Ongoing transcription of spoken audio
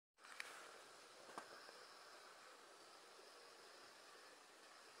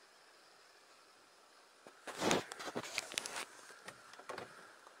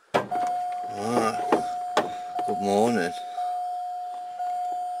morning.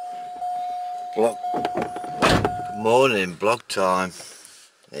 Good morning, blog time.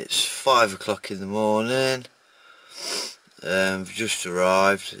 It's 5 o'clock in the morning. I've just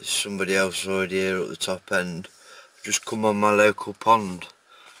arrived. There's somebody else already here at the top end. I've just come on my local pond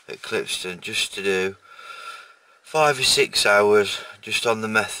at Clipston just to do 5 or 6 hours just on the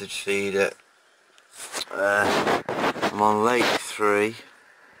method feeder. I'm on Lake 3,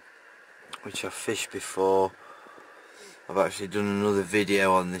 which I've fished before. I've actually done another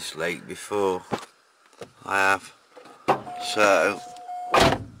video on this lake before. I have. So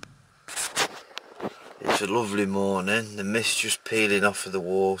it's a lovely morning. The mist just peeling off of the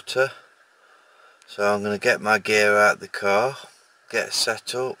water. So I'm going to get my gear out of the car, get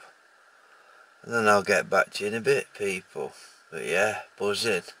set up, and then I'll get back to you in a bit, people. But yeah,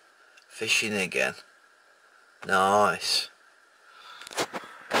 buzzing. Fishing again. Nice.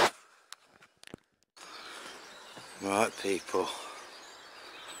 Right, people.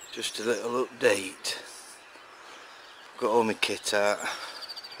 Just a little update. Got all my kit out,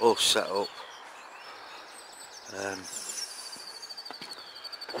 all set up. There's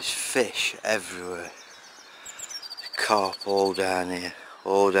fish everywhere. There's carp all down here,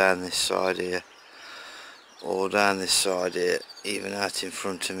 all down this side here, all down this side here, even out in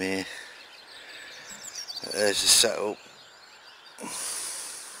front of me. There's the setup.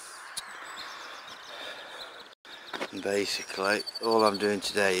 And basically, all I'm doing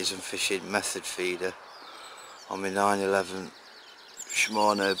today is I'm fishing method feeder on my 911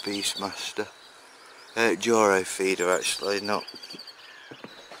 Shimano Beastmaster. Joro feeder actually, not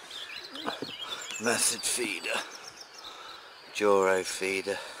method feeder. Joro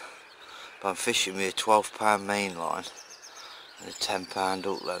feeder. But I'm fishing with a 12-pound main line and a 10-pound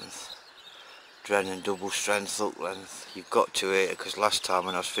hook length. Drennan double strength hook length. You've got to here because last time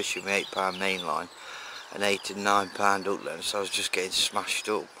when I was fishing with 8-pound main line and 8 and 9-pound hook lengths, I was just getting smashed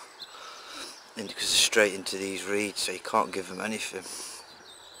up. And because they're straight into these reeds, so you can't give them anything.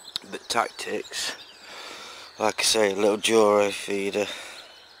 But tactics, like I say, a little Joro feeder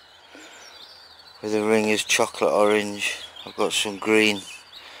with the ringers chocolate orange. I've got some green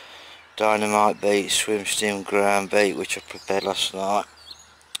dynamite bait, swim steam ground bait, which I prepared last night.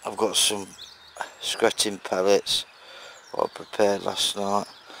 I've got some skretting pellets, what I prepared last night.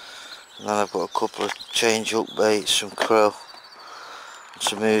 And then I've got a couple of change hook baits, some krill, and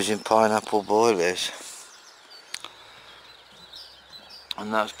some oozing pineapple boilies.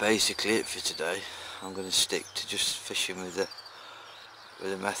 And that's basically it for today. I'm going to stick to just fishing with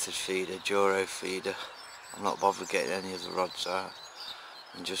a method feeder, Joro feeder. I'm not bothered getting any of the rods out,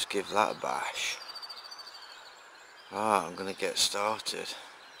 and just give that a bash. Right, I'm going to get started.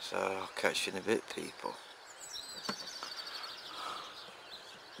 So I'll catch you in a bit, people.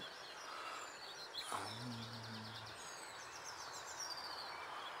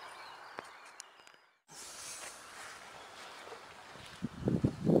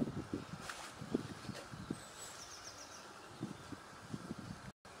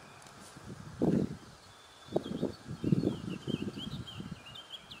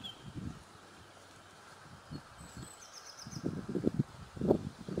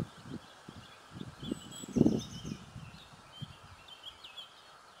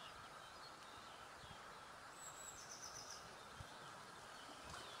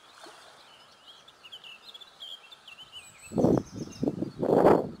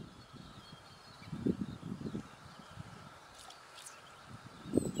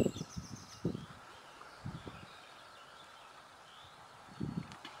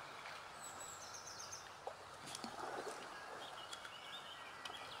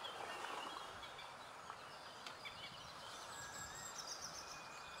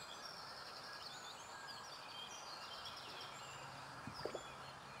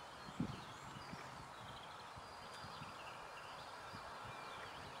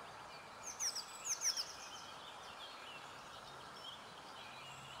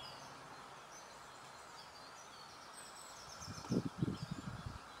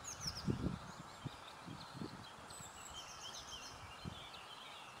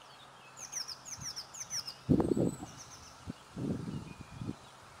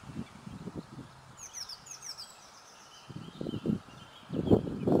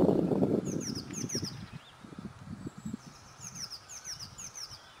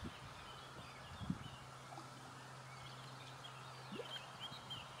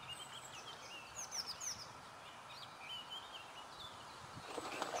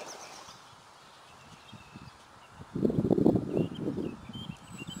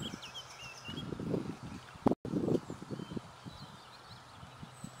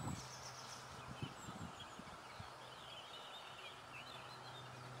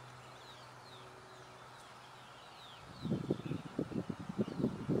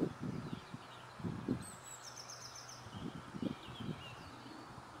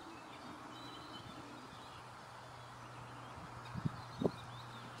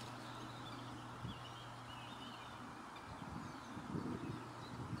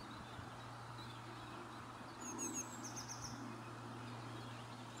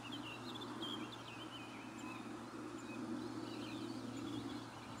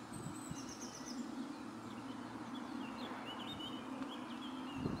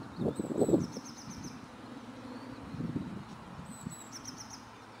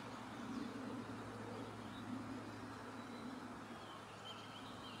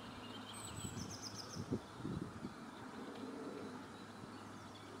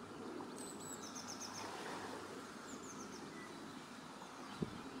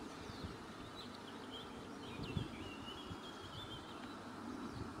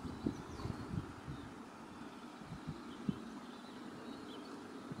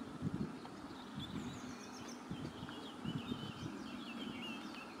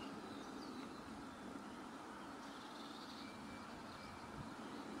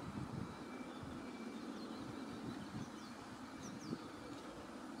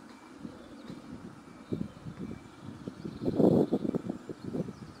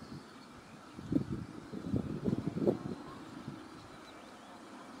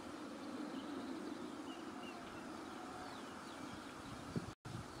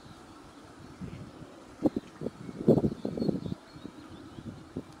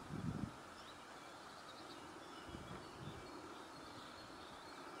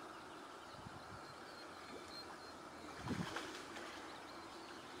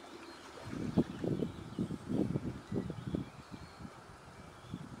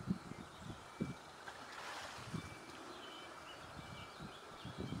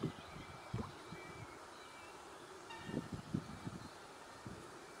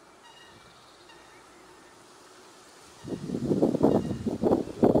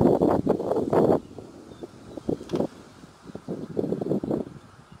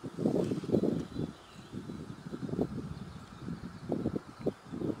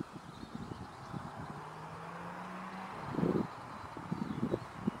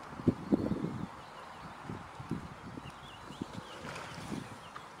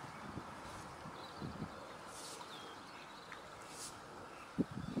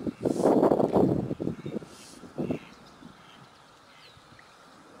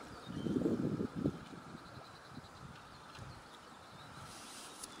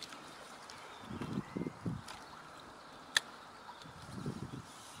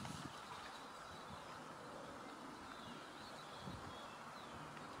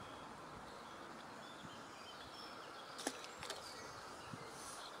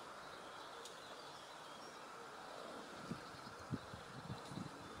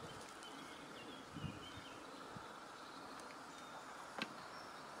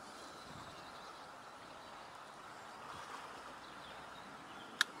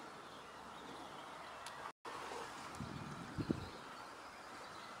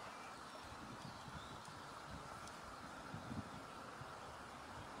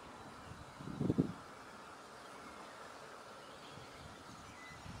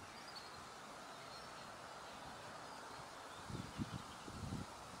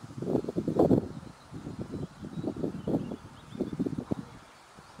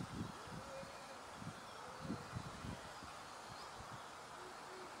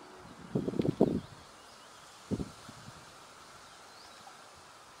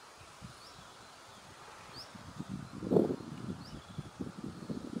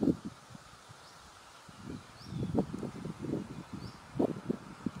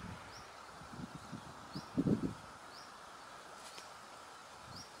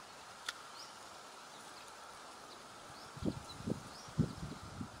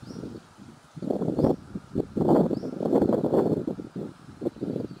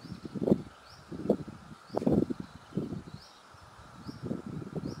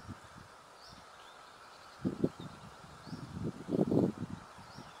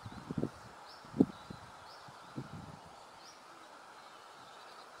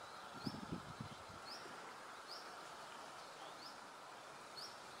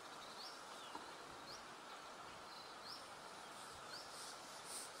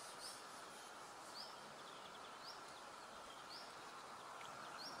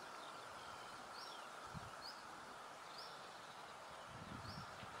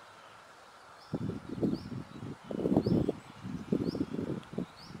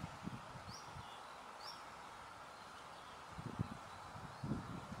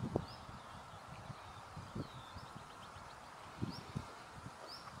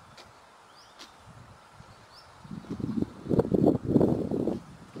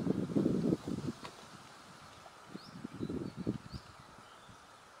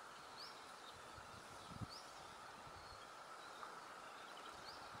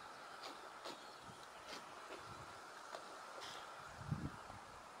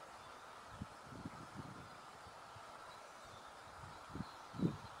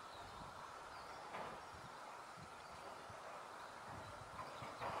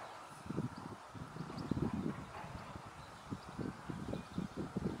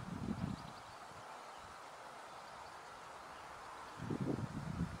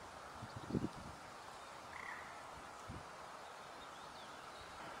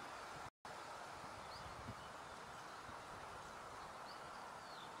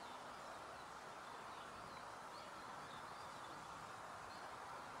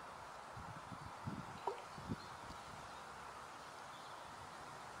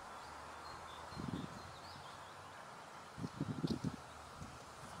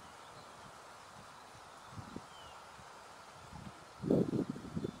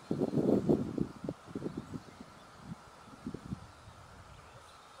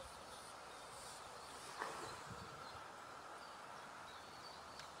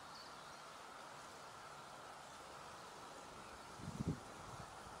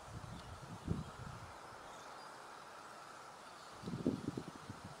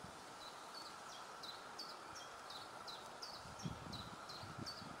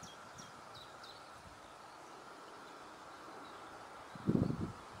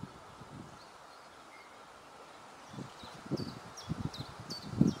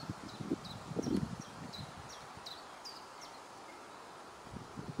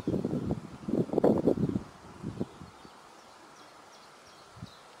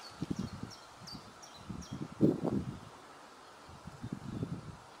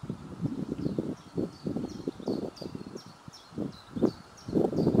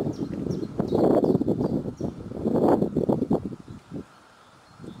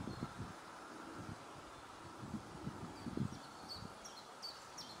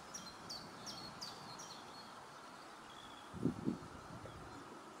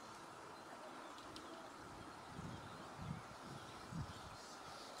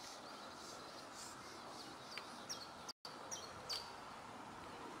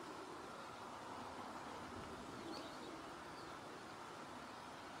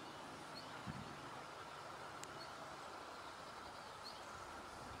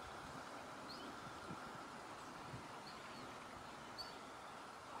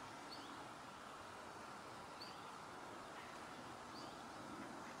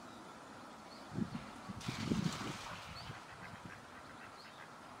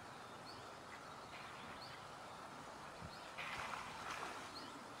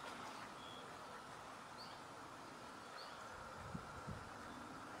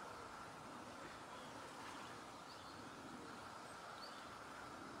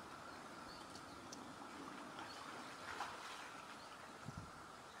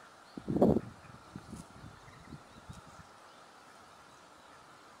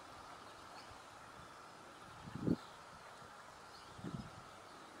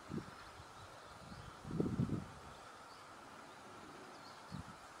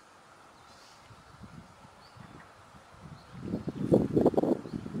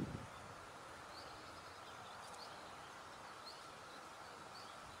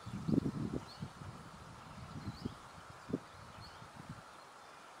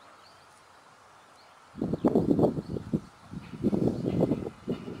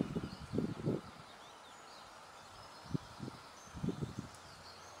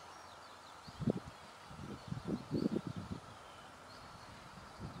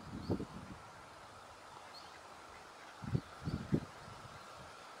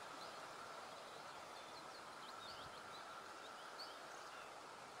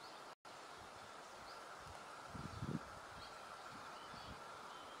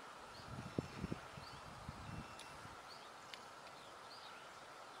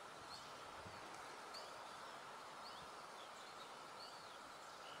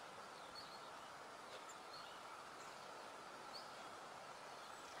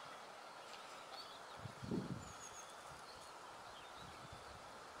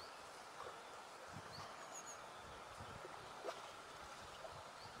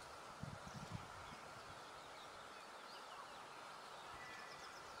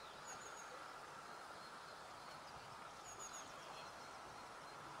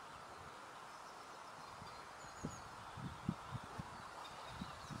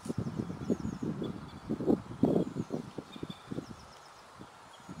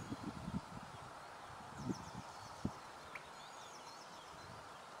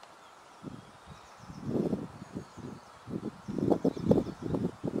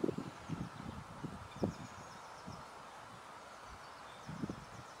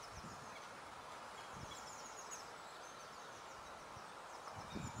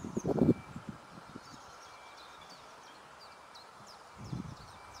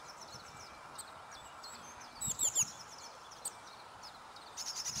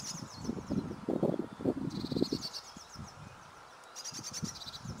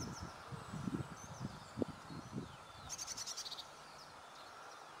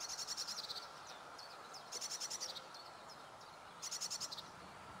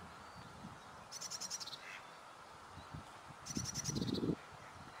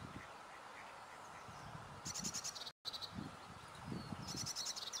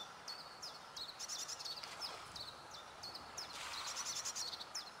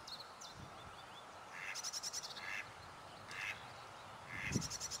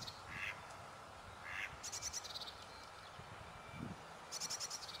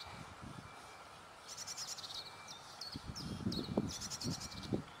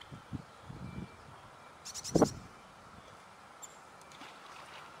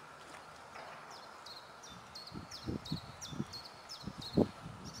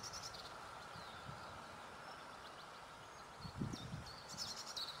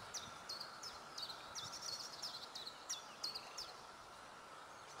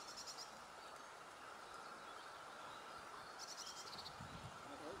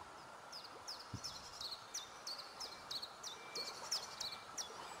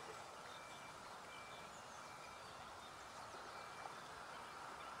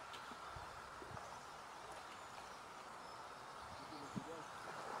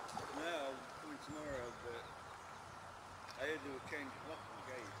 heard they were changing lock on the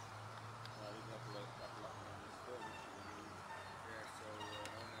gate. Well, we've got to lock on the store, which is removed. Yeah, so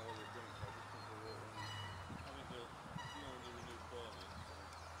I don't know what they've done, so I just think they were running. I think they'll, you know, when they renew permits,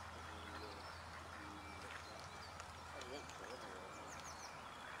 I think they'll be look at that. I hope so, anyway. I mean,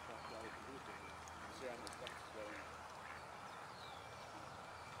 can't see how they can do it in See how much gas is going.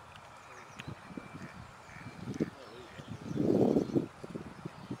 Well, there you go.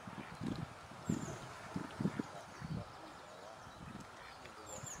 That reader, I like. Number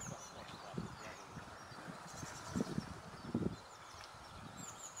one, that's not a bad, rather than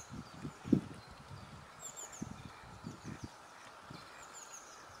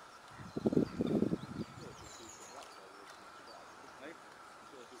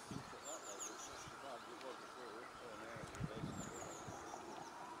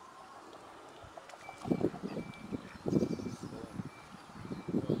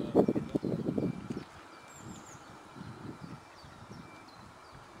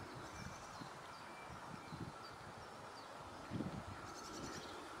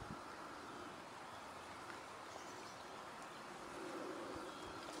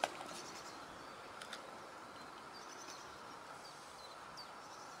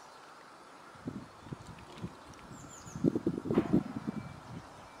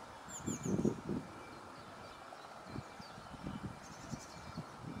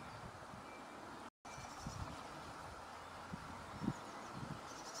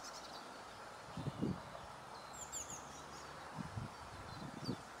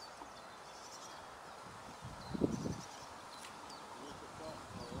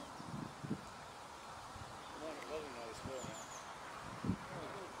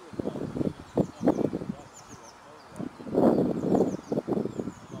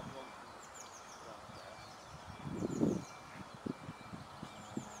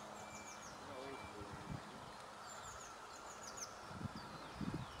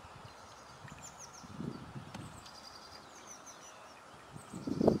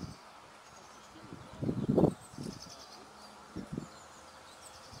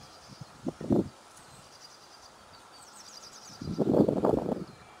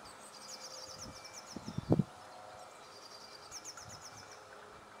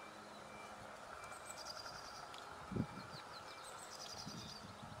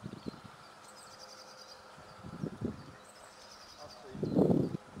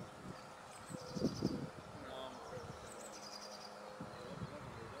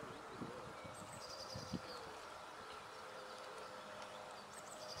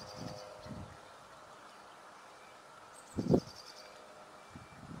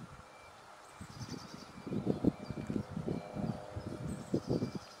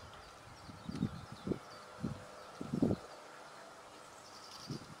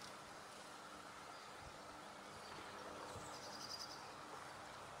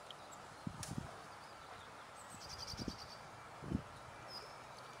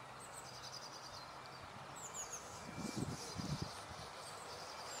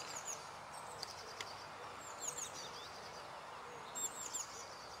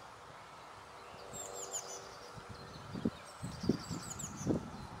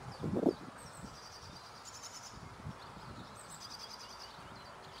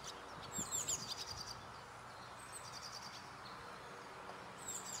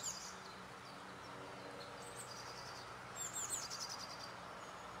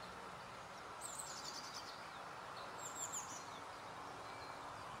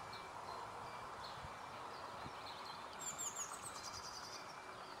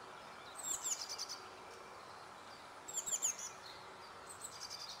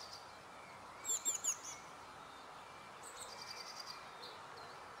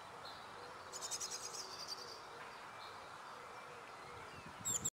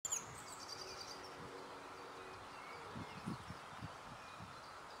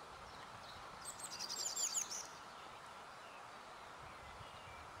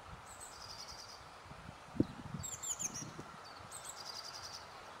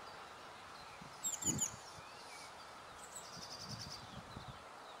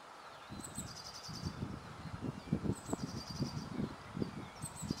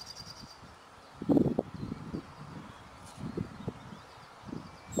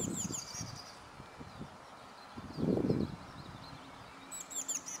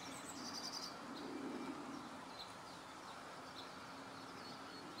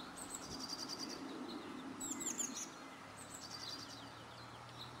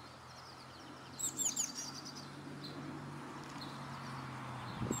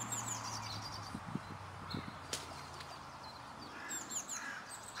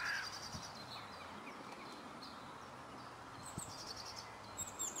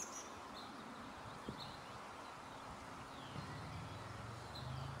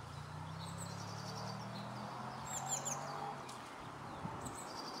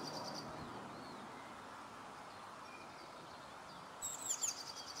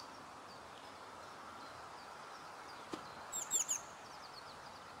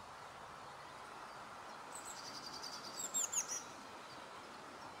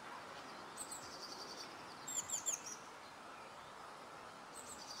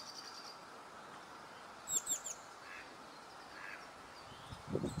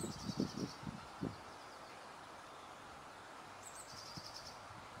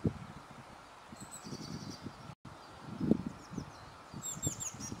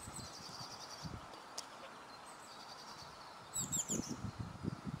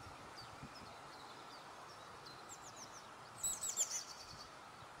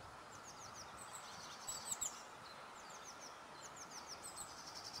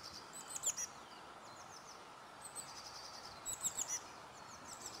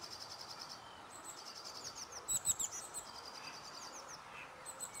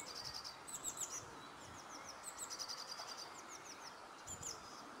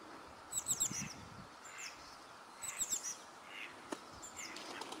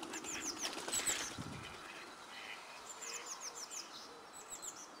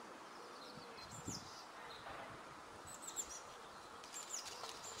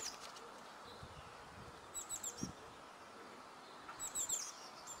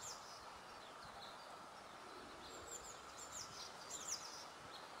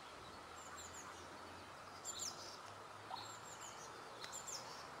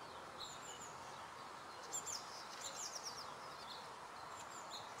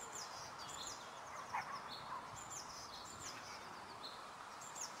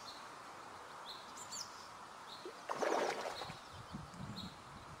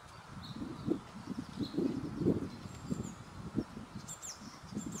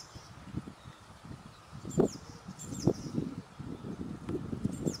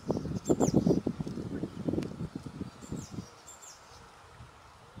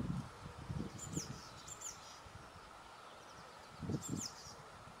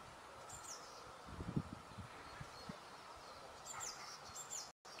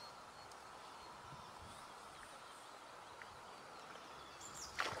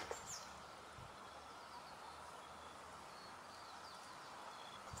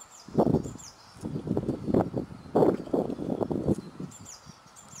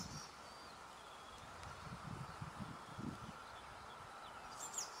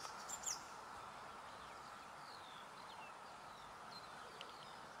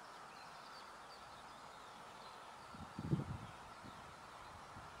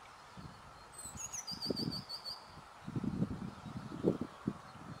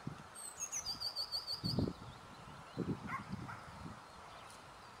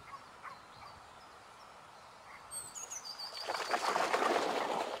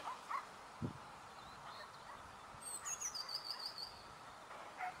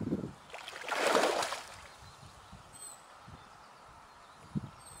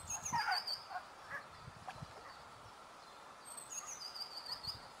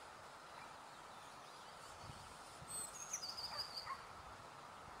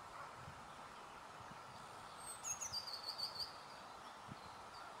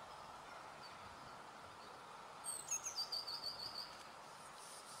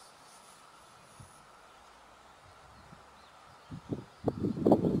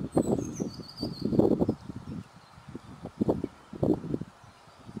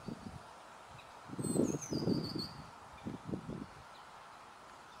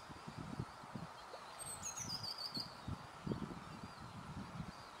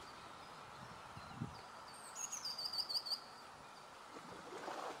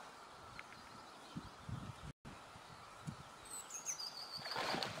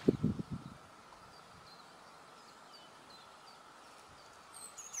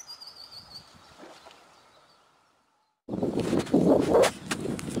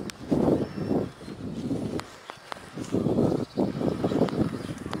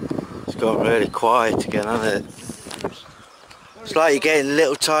got really quiet again, hasn't it? It's like you're getting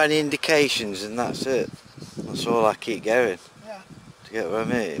little tiny indications and that's it. That's all I keep going. Yeah. Do you get what I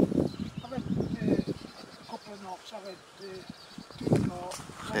mean? I've had a couple of knocks. I've had two carp,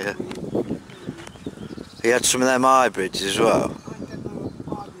 Yeah. bream. You had some of them hybrids as well? I ain't getting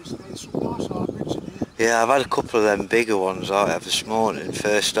no hybrids. There's some nice hybrids in here. Yeah, I've had a couple of them bigger ones I have this morning,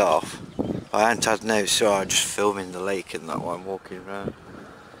 first off. I hadn't had no, so I'm just filming the lake and that one, walking around.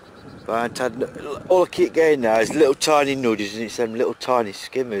 But I hadn't had, all I keep getting now is little tiny nudges, and it's them little tiny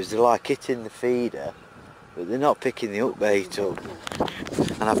skimmers. They're like hitting the feeder, but they're not picking the up bait up.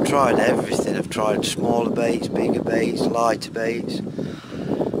 And I've tried everything. I've tried smaller baits, bigger baits, lighter baits.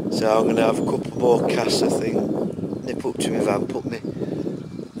 So I'm going to have a couple more casts, I think. Nip up to my van, put my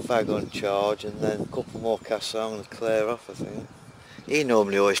fag on charge, and then a couple more casts I'm going to clear off, I think. He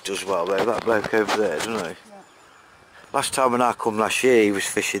normally always does well though, that bloke over there, doesn't he? Yeah. Last time when I come last year, he was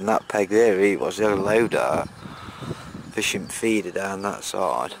fishing that peg there, he had a load out. Fishing feeder down that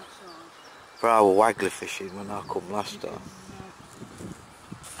side. But I was waggler fishing when I come last time.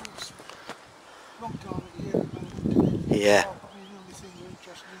 It's wrong time of year at the moment. Yeah. The only thing we're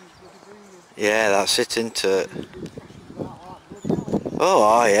interested in is bloody breeding. Yeah, that's it, isn't it? About like bloody hell.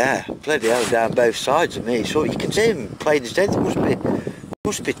 Oh yeah, bloody hell down both sides of me. So you can see him playing his dead. There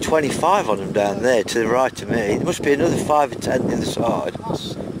must be 25 on them down there to the right of me. There must be another 5 or 10 the other side.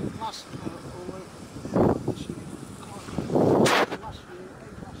 Last year, last year or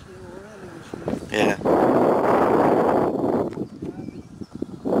early this year. Yeah.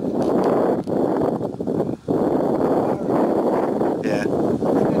 Yeah.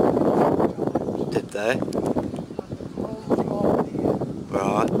 Did they?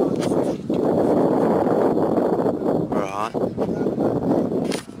 Right. Right.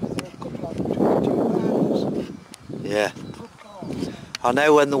 Yeah. I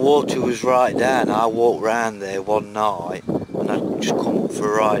know when the water was right down, I walked round there one night and I'd just come up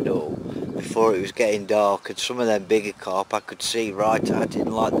for a ride all before it was getting dark, and some of them bigger carp I could see right out in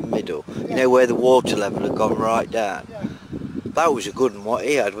like the middle. You know where the water level had gone right down? Yeah. That was a good one what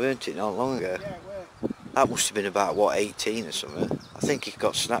he had, weren't it, not long ago? Yeah, where? That must have been about, what, 18 or something? I think he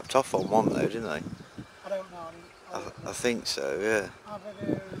got snapped off on one though, didn't he? I don't know. I think so, yeah. I've had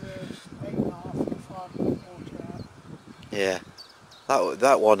 8.5 and 5 water out. Yeah.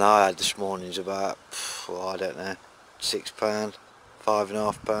 That one I had this morning is about, well, I don't know, £6,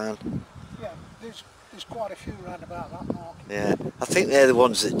 £5.5. Yeah, there's quite a few round about that mark. Yeah, I think they're the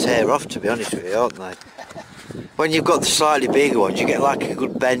ones that tear off, to be honest with you, aren't they? When you've got the slightly bigger ones, you get like a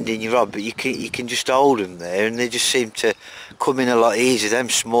good bend in your rod, but you can just hold them there, and they just seem to come in a lot easier. Them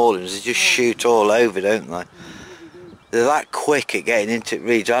small ones, they just shoot all over, don't they? They're that quick at getting into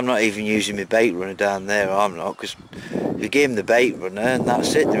reeds. I'm not even using my bait runner down there, I'm not, because you give them the bait runner and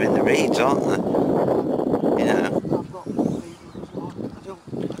that's it, they're in the reeds, aren't they? You know. I've got the bait runners on. I don't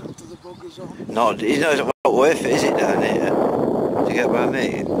do the buggers on. Not, you know, it's not worth it, is it, down here? Do you get what I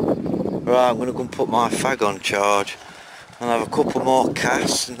mean? Right, I'm going to go and put my fag on charge and have a couple more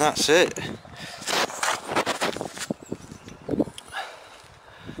casts and that's it.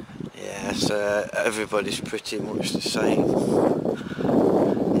 Yeah, so everybody's pretty much the same.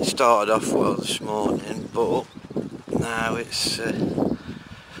 It started off well this morning, but now it's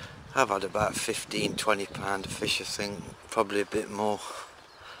I've had about £15–20 of fish, I think, probably a bit more.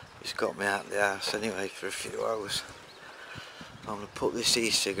 It's got me out of the house anyway for a few hours. I'm going to put this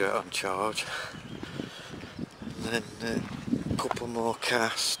e-cigarette on charge and then a couple more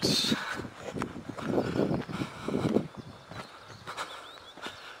casts.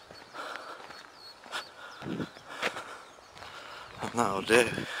 And that'll do.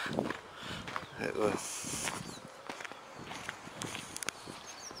 It will.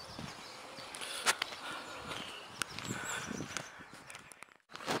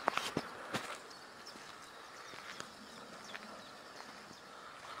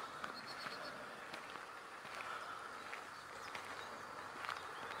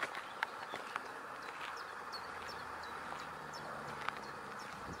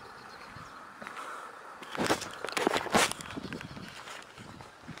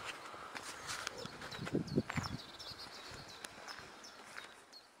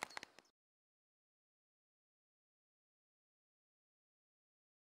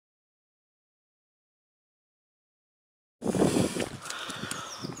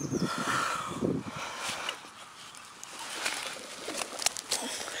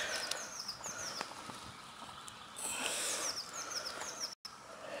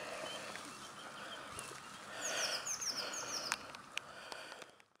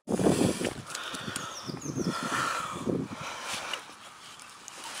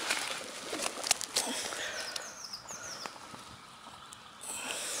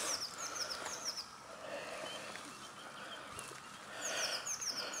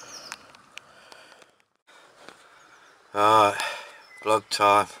 Right, vlog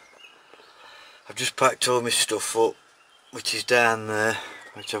time. I've just packed all my stuff up, which is down there,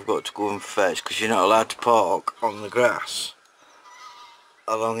 which I've got to go and fetch, because you're not allowed to park on the grass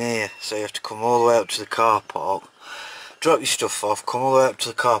along here, so you have to come all the way up to the car park, drop your stuff off, come all the way up to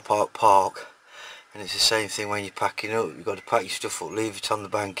the car park, and it's the same thing when you're packing up. You've got to pack your stuff up, leave it on the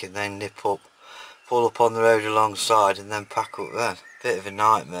bank, and then nip up, pull up on the road alongside, and then pack up then. Bit of a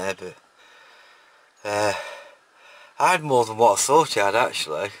nightmare, but I had more than what I thought I had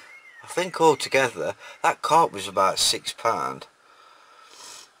actually. I think altogether that carp was about £6.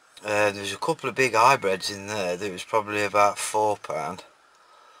 There was a couple of big hybrids in there that was probably about £4.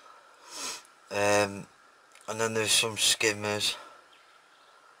 And then there's some skimmers,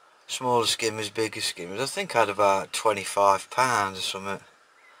 smaller skimmers, bigger skimmers. I think I had about £25 or something,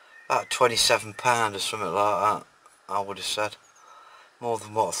 about £27 or something like that, I would have said. More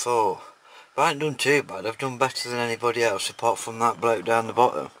than what I thought. But I ain't done too bad. I've done better than anybody else apart from that bloke down the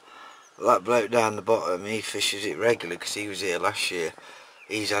bottom. That bloke down the bottom, he fishes it regularly because he was here last year.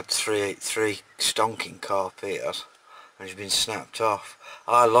 He's had three stonking carp he has, and he's been snapped off.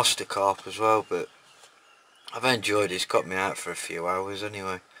 I lost a carp as well, but I've enjoyed it. It's got me out for a few hours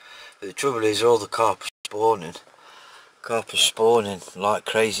anyway. But the trouble is all the carp are spawning. Carp are spawning like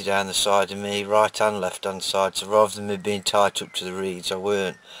crazy down the side of me, right and left hand side, so rather than me being tied up to the reeds, I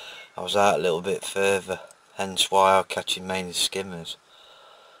weren't. I was out a little bit further, hence why I'm catching mainly skimmers.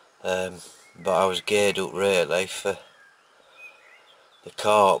 But I was geared up really for the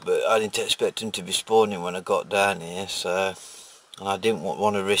carp, but I didn't expect them to be spawning when I got down here, so, and I didn't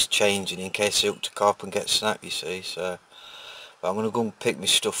want to risk changing in case I hooked a carp and get snapped, you see, so. But I'm going to go and pick my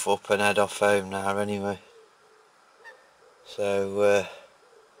stuff up and head off home now anyway. So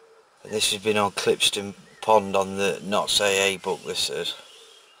this has been on Clipston Pond on the Not Say A book, this is.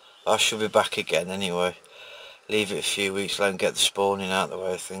 I should be back again anyway. Leave it a few weeks, let them get the spawning out of the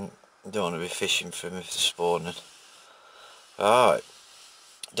way, I think. I don't want to be fishing for them if they're spawning. Alright.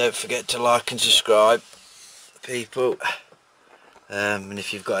 Don't forget to like and subscribe, people. And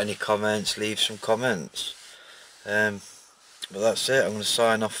if you've got any comments, leave some comments. But that's it, I'm going to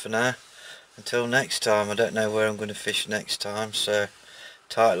sign off for now. Until next time, I don't know where I'm going to fish next time, so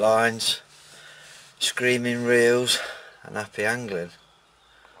tight lines, screaming reels, and happy angling.